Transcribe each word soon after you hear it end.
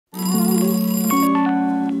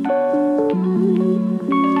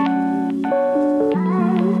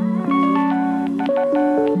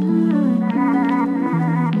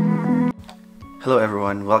Hello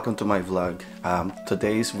everyone, welcome to my vlog.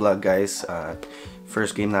 Today's vlog guys,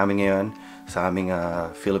 first game namin ngayon sa aming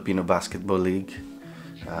Filipino Basketball League.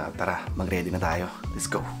 Tara, mag-ready na tayo. Let's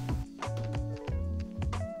go!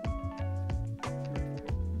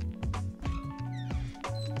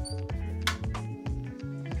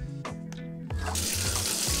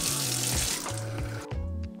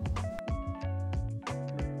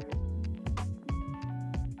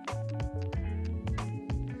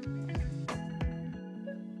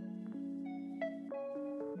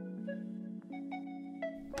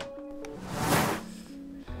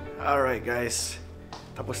 Alright guys,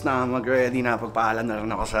 tapos na mag-ready na. Pagpaalam na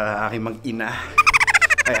lang ako sa aking mag-ina.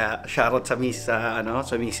 Kaya shoutout sa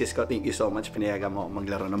misis ko. Thank you so much, pinayagan mo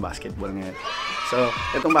maglaro ng basketball ngayon. So,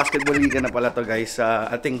 itong basketball liga na pala to guys.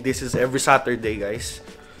 I think this is every Saturday guys.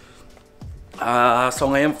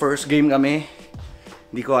 So ngayon first game kami.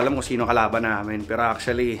 Hindi ko alam kung sino kalaban namin, pero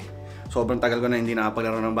actually sobrang tagal ko na hindi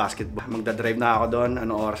nakapaglaro ng basketball. Magdadrive na ako doon.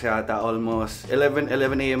 Ano oras yata? Almost 11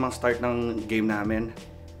 AM ang start ng game namin.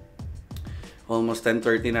 Almost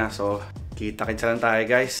 10:30 na, so kita-kitsa lang tayo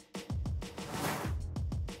guys.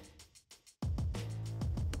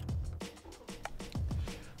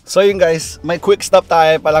 So yun guys, may quick stop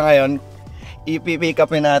tayo pala ngayon. I-pick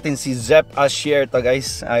upin natin si Zep Ashier to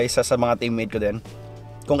guys, isa sa mga teammate ko din.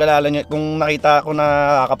 Kung kilala nyo, kung nakita ko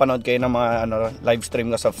na nakakapanood kayo ng mga live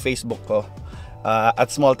stream ko sa Facebook ko, at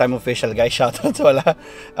Small Time Official guys, shoutout wala.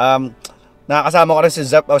 Nakakasama ko rin si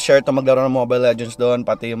Zep Ashier to maglaro ng Mobile Legends doon,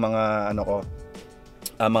 pati yung mga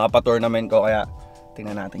mga pa-tournament ko, kaya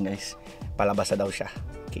tingnan natin guys. Palabas na daw siya.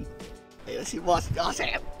 Okay. Ayun si Boss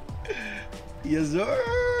Joseph. Yes sir.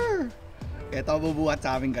 Ito bubuhat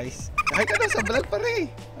sa amin guys. Kahit ka na sa vlog pare.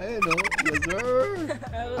 Ayun o. Yes sir.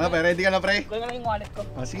 Ano pre? Ready ka na pre? Kuha na yung wallet ko.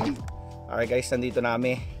 Sige. Alright guys, nandito na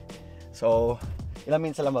kami. So, ilang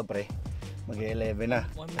minutes lang ba pre? Mag-11 na.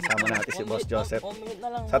 Kasama natin si Boss Joseph.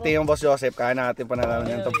 Sa tingin Boss Joseph, kaya natin panalaro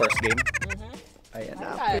niyan itong first game. Ayan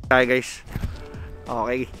na. Hi guys.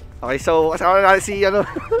 Okay. Okay, so kasama natin si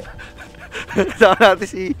kasama natin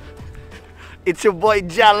si It's your boy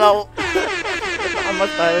Jello.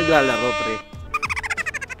 Nakamas tayo naglalaro pre.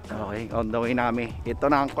 Okay, on the way namin. Ito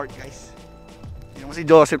na ang court guys. Yun mo si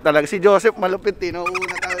Joseph talaga. Si Joseph malupit eh.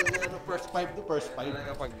 Nauuna tayo first 5 to first 5.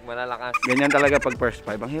 Pag malalakas. Ganyan talaga pag first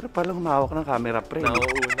 5. Ang hirap palang humawak ng camera pre.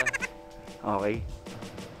 Nauuna. Okay.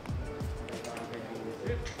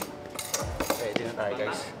 Ready na tayo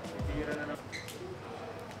guys.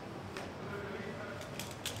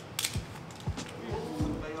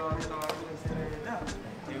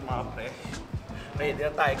 Ready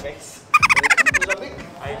na tayo guys.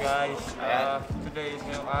 Hi guys. Today is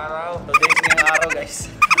ngayong araw. Today is ngayong araw guys.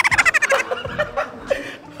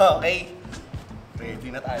 Okay. Ready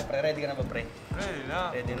na tayo. Pre, ready ka na ba pre? Ready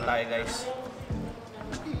na. Ready na tayo guys.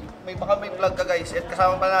 Baka may vlog ka guys. At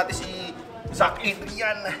kasama pa natin si Zach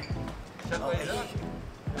Adrian. Okay.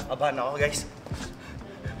 Abahan ako guys.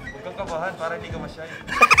 Huwag kang kabahan para hindi ka ma-shy.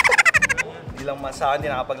 Hindi lang sa akin, hindi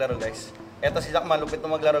nakapaglaro guys. Eto si Zach, malupit na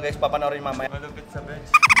maglaro guys. Papanoorin mamaya. Malupit sa bench.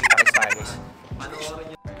 Kita tayo guys. Panoorin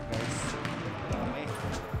nyo. Guys, kami.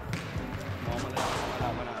 Mamamala na sa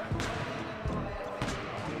kalaban natin.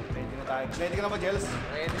 Ready na tayo. Ready ka na ba, Jels?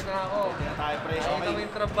 Ready na ako. Ready na tayo, pre. Ito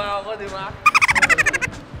yung trabaho ko, di ba?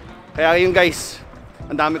 Kaya yun guys,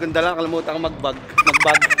 ang dami kong dala. Kalimutan ko mag-bag.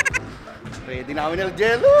 Ready na kami nila,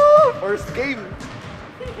 Jello! First game!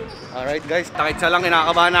 Alright guys, takit sa lang,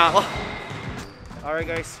 kinakabahan na ako. Alright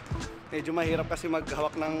guys, medyo mahirap kasi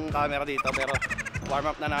maghawak ng camera dito, pero warm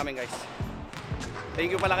up na namin guys.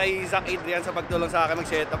 Thank you pala kay Zach Adrian sa pagtulong sa akin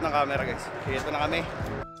mag-set up ng camera guys. Ito na kami.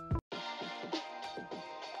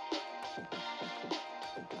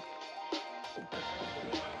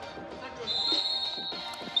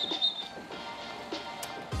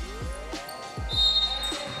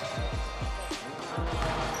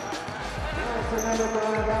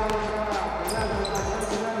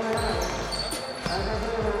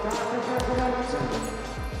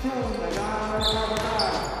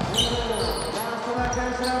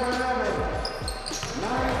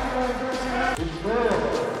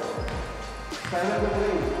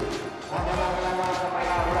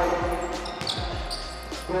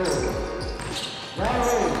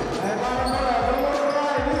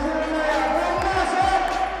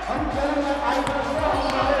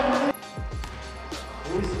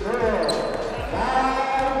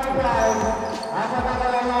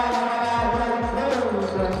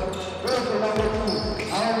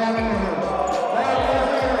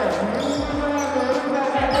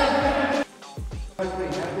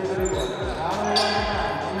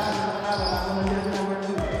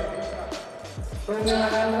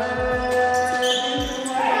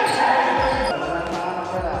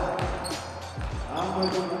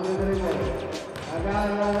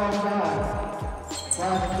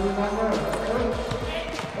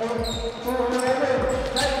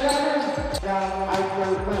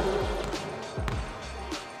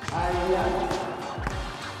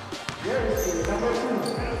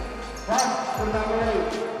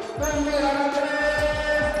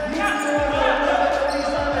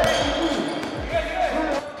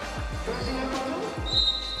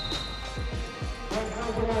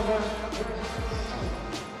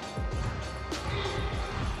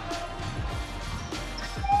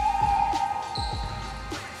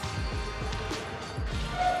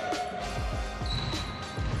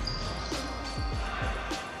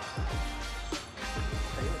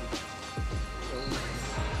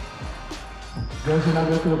 Jersey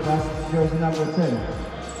number 2 plus jersey number 10.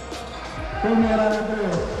 Tumira na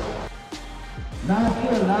 3.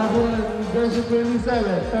 Nahul, jersey 27,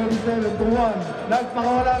 37 to 1.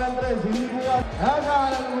 Nagpakawala ng 3, hindi buwan.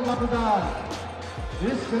 Hagalan ng mapapuntahan.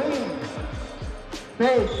 Screen.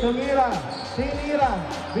 Page, tumira, sinira,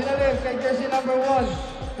 binalik kay jersey number 1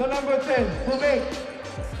 to number 10, Pumik.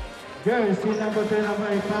 Jersey number 10, number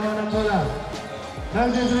 8, tama ng bola.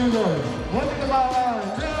 Nag-dribble, munti ka bawal,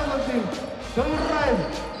 dribble, to right,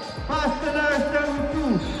 pass to nurse,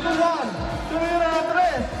 32, to 1, tumira na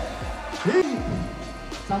 3.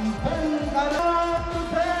 Sampung kalat to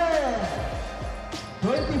 10,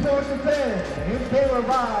 24 to 10, in favor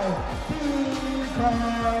by Team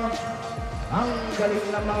Car. Ang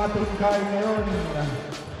galing ng mga Team Car ngayon.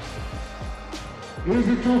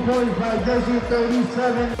 Easy 2 points by jersey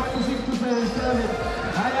 37, 26 to 77.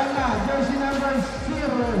 Ayan na, jersey number 0.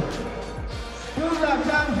 Pula,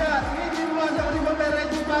 jump shot, hindi mo sa kalimutan may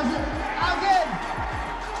ready pass. Again!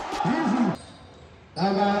 Easy.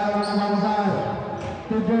 Tagalan ng mamasal.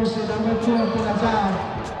 To jersey number 2, pinasal.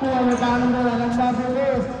 Tuwa may panong doon ng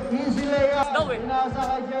Mabilis. Easy layup. Pinasa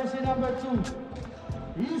kay jersey number 2.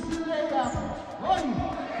 Easy layup. Oy!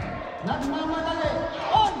 Nagmamadali.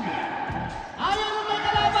 Oy! Ayaw na may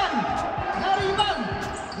kalaban. Nariban.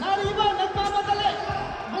 Nariban. Nagmamadali.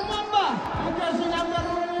 Bumamba. Ang jersey number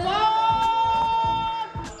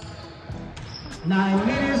 1. 9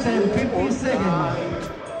 minutes and 50 seconds.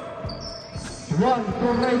 1 to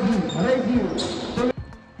Reggie.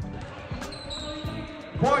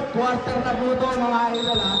 Fourth quarter na po ito mga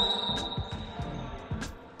idol ha.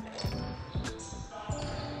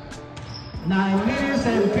 9 minutes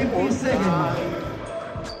and 50 seconds.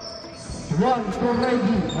 1 to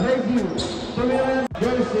Reggie. Tumira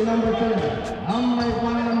jersey number 10. Ang may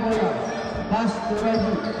pangalang bola. Pass to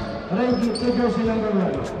Reggie to jersey number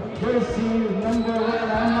 1. Jersey number 1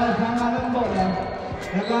 ang may pangalang bola.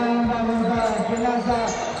 Nagkalang bagong sa pinasa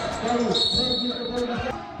kay Reggie to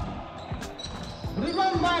jersey.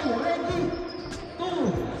 Rebound by Reggie.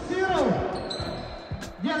 2-0.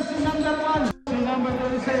 Jersey number 1. Number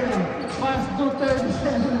 37. Pass to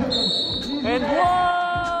 37. And 1!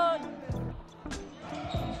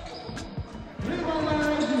 Rebound by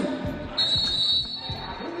Reggie.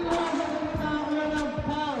 Hindi naman sa kumitakulan ng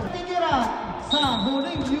foul. Tingira sa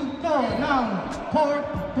huling yugto ng fourth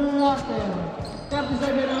quarter.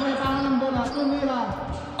 37 ang may pangalang bola. Tumira.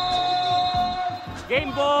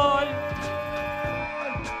 Game ball!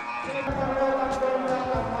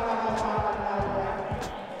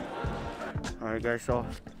 Alright guys, so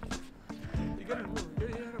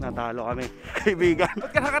natalo kami, kaibigan.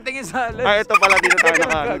 Ba't ka nakatingin sa lens? Ay, ito pala, dito tayo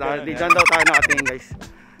dyan daw tayo nakatingin guys.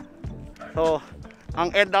 So,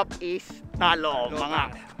 ang end up is talo,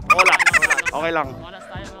 mga olas. Okay lang.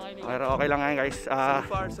 Pero okay lang ngayon guys. So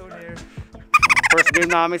far, so near. First game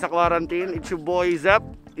namin sa quarantine, it's your boy Zep,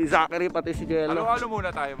 Zachary, pati si Jello. Halo-halo muna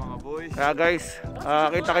tayo mga boys. Kaya guys,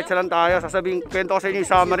 kita-kits lang tayo. Sasabihin, kwento ko sa inyo yung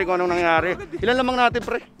summary kung anong nangyari. Ilan lamang natin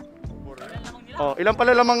pre? Oh, ilan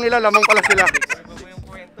pala lamang nila? Lamang pala sila.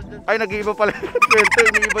 Ay, nag-iiba pala yung kwento.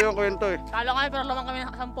 Iniiba yung kwento eh. Talo kami pero lamang kami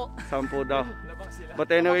 10. 10 daw. But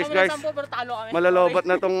anyways guys, 10 pero talo kami. malalobat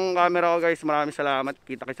na tong camera ko guys. Maraming salamat.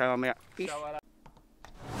 Kita-kits tayo mamaya. Peace.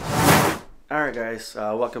 Alright guys,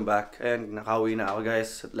 welcome back. And nakauwi na ako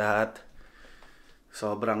guys at lahat.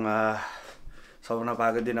 Sobrang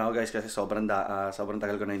napagod din ako guys kasi sobrang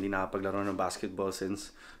tagal ko na hindi nakapaglaro ng basketball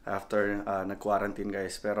since after nag-quarantine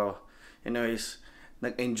guys. Pero anyways,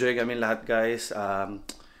 nag-enjoy kami lahat guys.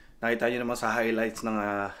 Nakita nyo naman sa highlights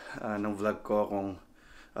ng vlog ko kung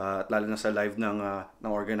at lalo na sa live ng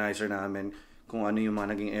organizer namin kung ano yung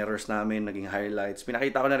mga naging errors namin, naging highlights.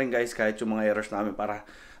 Pinakita ko na rin guys kahit yung mga errors namin para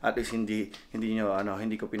at least hindi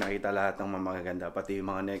ko pinakita lahat ng mga magaganda, pati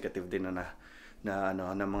yung mga negative din na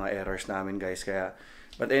mga errors namin guys. Kaya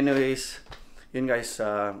but anyways, yun guys,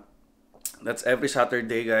 that's every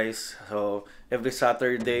Saturday guys. So every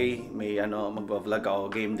Saturday may magba-vlog ako,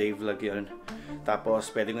 game day vlog yun. Tapos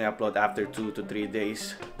pwede ko i-upload after 2 to 3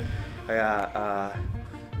 days. Kaya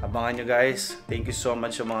abangan nyo guys. Thank you so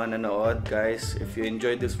much sa mga nanood guys. If you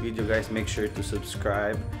enjoyed this video guys, make sure to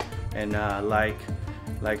subscribe and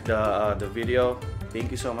like the video. Thank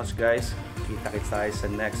you so much guys. Kita-kits tayo sa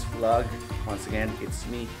next vlog. Once again, it's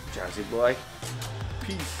me, Jazzy Boy.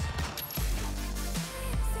 Peace.